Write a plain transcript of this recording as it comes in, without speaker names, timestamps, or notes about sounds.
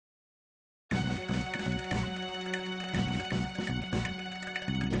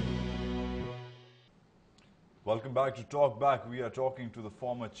Welcome back to Talk Back. We are talking to the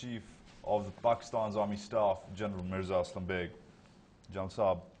former chief of the Pakistan's Army Staff, General Mirza Aslam Baig. General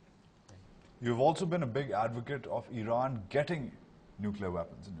Saab, you've also been a big advocate of Iran getting nuclear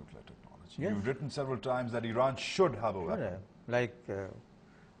weapons and nuclear technology. Yes. You've written several times that Iran should have a weapon.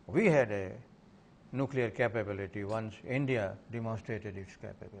 We had a nuclear capability once India demonstrated its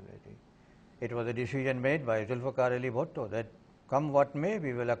capability. It was a decision made by Zulfikar Ali Bhutto that come what may,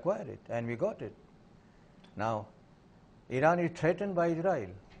 we will acquire it, and we got it. Now, Iran is threatened by Israel,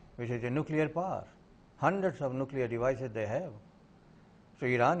 which is a nuclear power. Hundreds of nuclear devices they have. So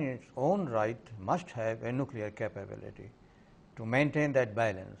Iran in its own right must have a nuclear capability to maintain that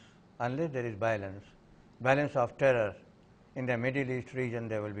balance. Unless there is balance of terror in the Middle East region,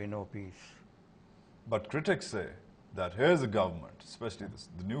 there will be no peace. But critics say that here's a government, especially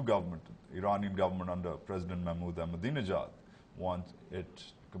the new government, Iranian government under President Mahmoud Ahmadinejad, it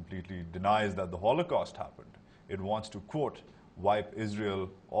completely denies that the Holocaust happened. It wants to, quote, wipe Israel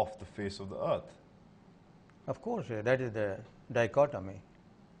off the face of the earth. Of course, that is the dichotomy,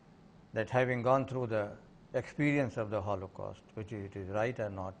 that having gone through the experience of the Holocaust, which it is right or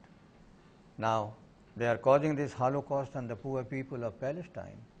not, now they are causing this Holocaust on the poor people of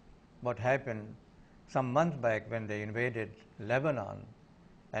Palestine. What happened some months back when they invaded Lebanon,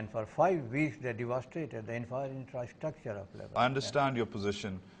 and for 5 weeks they devastated the entire infrastructure of Lebanon. I understand your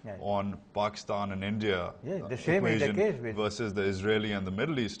position on Pakistan and India the same is the case with versus the Israeli and the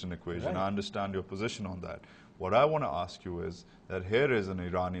Middle Eastern equation. I understand your position on that. What I want to ask you is that here is an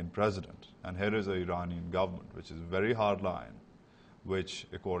Iranian president and here is an Iranian government which is very hardline, which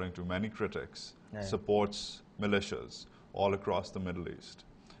according to many critics supports militias all across the Middle East,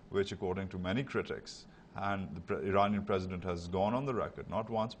 which according to many critics, and the Iranian president has gone on the record, not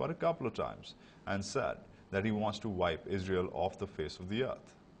once but a couple of times, and said that he wants to wipe Israel off the face of the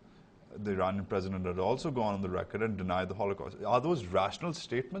earth. The Iranian president had also gone on the record and denied the Holocaust. Are those rational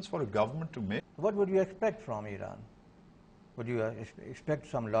statements for a government to make? What would you expect from Iran? Would you expect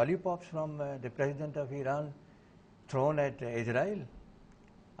some lollipops from the president of Iran thrown at Israel?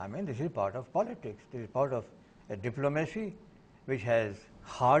 I mean, this is part of politics. This is part of a diplomacy which has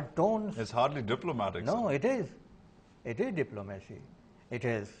hard tones. It's hardly diplomatic. No, it is. It is diplomacy. It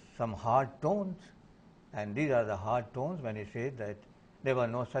has some hard tones, and these are the hard tones when he says that there was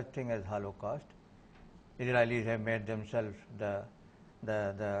no such thing as Holocaust. Israelis have made themselves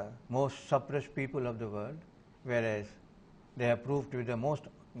the most suppressed people of the world, whereas they have proved to be the most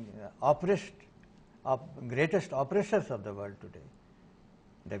greatest oppressors of the world today.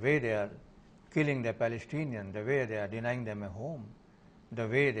 The way they are killing the Palestinians, the way they are denying them a home, the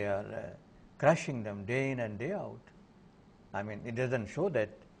way they are crushing them day in and day out. I mean, it doesn't show that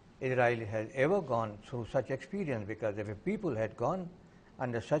Israel has ever gone through such experience, because if a people had gone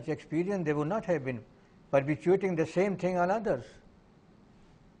under such experience, they would not have been perpetuating the same thing on others.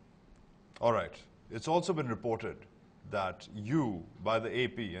 All right. It's also been reported that you, by the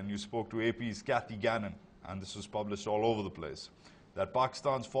AP, and you spoke to AP's Kathy Gannon, and this was published all over the place, that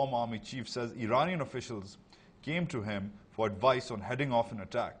Pakistan's former army chief says Iranian officials came to him for advice on heading off an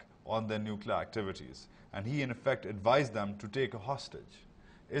attack on their nuclear activities, and he in effect advised them to take a hostage,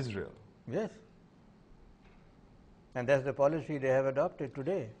 Israel. Yes. And that's the policy they have adopted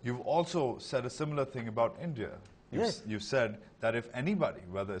today. You've also said a similar thing about India. You've said that if anybody,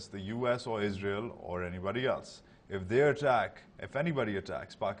 whether it's the US or Israel or anybody else, if anybody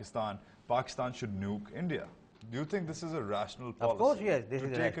attacks Pakistan, Pakistan should nuke India. Do you think this is a rational policy? Of course, yes. This to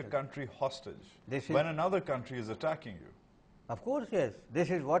is take rational. a country hostage when another country is attacking you? Of course, yes. This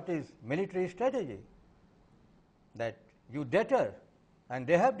is what is military strategy, that you deter, and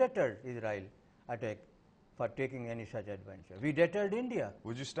they have deterred Israel attack for taking any such adventure. We deterred India.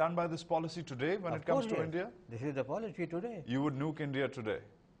 Would you stand by this policy today when it comes to India? This is the policy today. You would nuke India today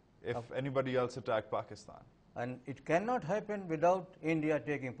if anybody else attacked Pakistan? And it cannot happen without India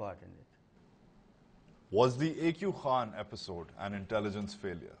taking part in it. Was the A.Q. Khan episode an intelligence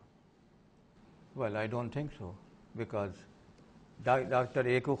failure? Well, I don't think so, because Dr.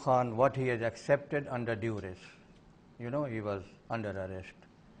 A.Q. Khan, what he has accepted under duress, he was under arrest.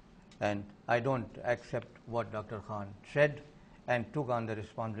 And I don't accept what Dr. Khan said and took on the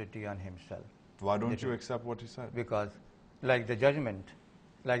responsibility on himself. Why don't you accept what he said? Because like the judgment,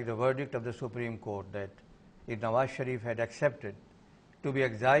 like the verdict of the Supreme Court, that if Nawaz Sharif had accepted to be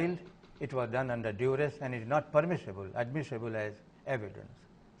exiled, it was done under duress and is not admissible as evidence.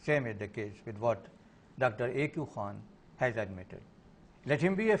 Same is the case with what Dr. A.Q. Khan has admitted. Let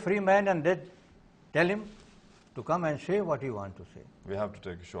him be a free man, and then tell him to come and say what you want to say. We have to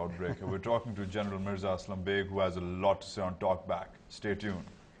take a short break. We're talking to General Mirza Aslam Baig, who has a lot to say on Talk Back. Stay tuned.